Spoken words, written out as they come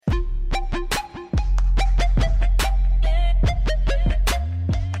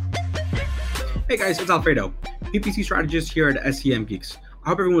Hey guys, it's Alfredo, PPC strategist here at SEM Geeks. I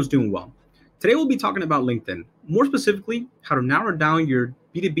hope everyone's doing well. Today we'll be talking about LinkedIn, more specifically, how to narrow down your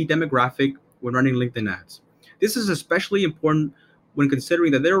B2B demographic when running LinkedIn ads. This is especially important when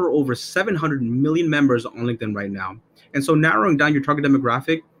considering that there are over 700 million members on LinkedIn right now. And so narrowing down your target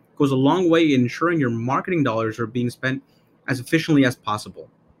demographic goes a long way in ensuring your marketing dollars are being spent as efficiently as possible.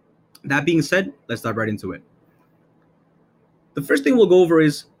 That being said, let's dive right into it. The first thing we'll go over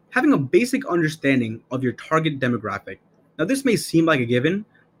is having a basic understanding of your target demographic. Now, this may seem like a given,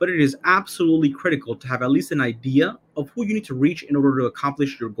 but it is absolutely critical to have at least an idea of who you need to reach in order to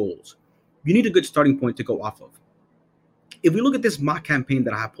accomplish your goals. You need a good starting point to go off of. If we look at this mock campaign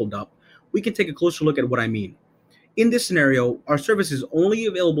that I have pulled up, we can take a closer look at what I mean. In this scenario, our service is only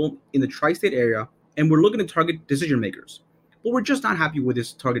available in the tri-state area, and we're looking to target decision makers. But we're just not happy with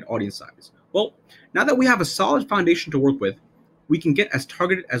this target audience size. Well, now that we have a solid foundation to work with, we can get as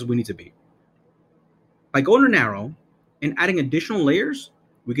targeted as we need to be. By going to narrow and adding additional layers,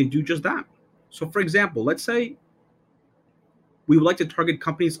 we can do just that. So for example, let's say we would like to target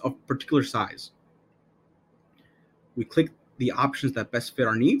companies of particular size. We click the options that best fit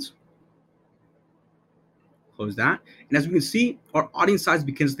our needs. Close that. And as we can see, our audience size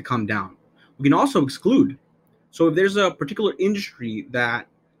begins to come down. We can also exclude. So if there's a particular industry that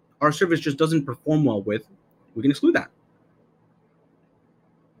our service just doesn't perform well with, we can exclude that.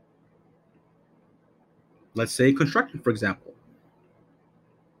 Let's say construction, for example.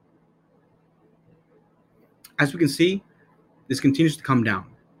 As we can see, this continues to come down.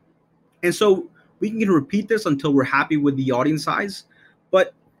 And so we can repeat this until we're happy with the audience size,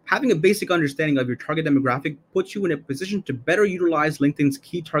 but having a basic understanding of your target demographic puts you in a position to better utilize LinkedIn's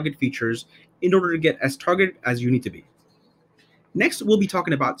key target features in order to get as targeted as you need to be. Next, we'll be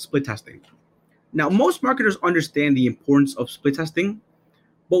talking about split testing. Now, most marketers understand the importance of split testing,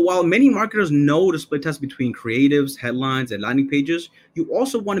 but while many marketers know to split test between creatives, headlines, and landing pages, you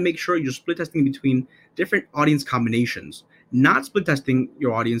also want to make sure you're split testing between different audience combinations. Not split testing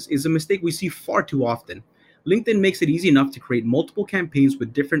your audience is a mistake we see far too often. LinkedIn makes it easy enough to create multiple campaigns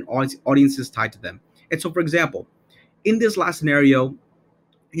with different audiences tied to them. And so, for example, in this last scenario,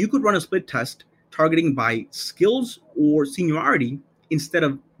 you could run a split test targeting by skills or seniority instead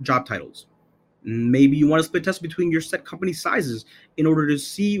of job titles. Maybe you want to split test between your set company sizes in order to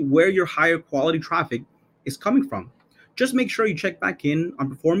see where your higher quality traffic is coming from. Just make sure you check back in on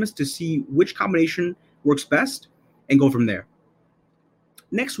performance to see which combination works best and go from there.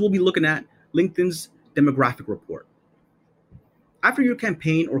 Next, we'll be looking at LinkedIn's demographic report. After your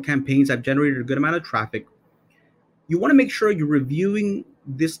campaign or campaigns have generated a good amount of traffic, you want to make sure you're reviewing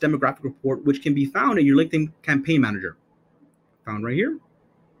this demographic report, which can be found in your LinkedIn Campaign Manager. Found right here.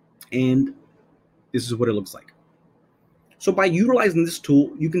 And this is what it looks like. So by utilizing this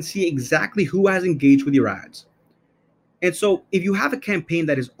tool, you can see exactly who has engaged with your ads. And so if you have a campaign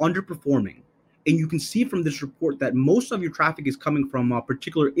that is underperforming, and you can see from this report that most of your traffic is coming from a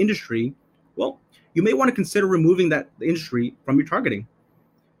particular industry, well, you may want to consider removing that industry from your targeting.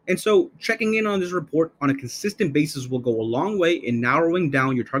 And so checking in on this report on a consistent basis will go a long way in narrowing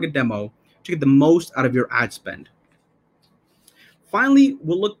down your target demo to get the most out of your ad spend. Finally,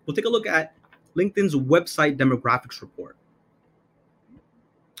 we'll take a look at LinkedIn's website demographics report.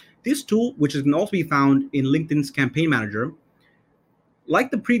 This tool, which can also be found in LinkedIn's Campaign Manager,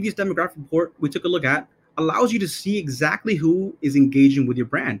 like the previous demographic report we took a look at, allows you to see exactly who is engaging with your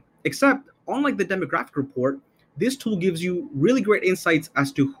brand. Except, unlike the demographic report, this tool gives you really great insights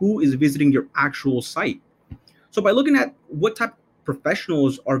as to who is visiting your actual site. So by looking at what type of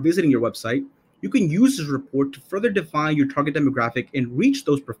professionals are visiting your website, you can use this report to further define your target demographic and reach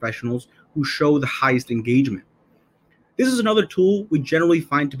those professionals who show the highest engagement. This is another tool we generally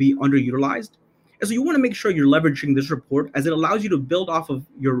find to be underutilized. And so you want to make sure you're leveraging this report as it allows you to build off of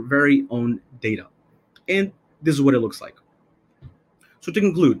your very own data. And this is what it looks like. So to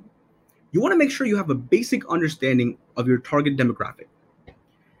conclude, you want to make sure you have a basic understanding of your target demographic.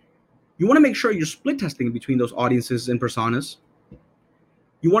 You want to make sure you're split testing between those audiences and personas.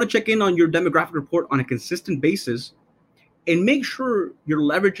 You want to check in on your demographic report on a consistent basis and make sure you're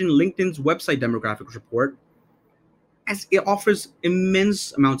leveraging LinkedIn's website demographics report as it offers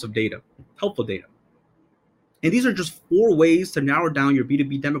immense amounts of data, helpful data. And these are just 4 ways to narrow down your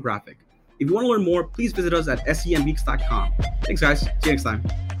B2B demographic. If you want to learn more, please visit us at semgeeks.com. Thanks, guys. See you next time.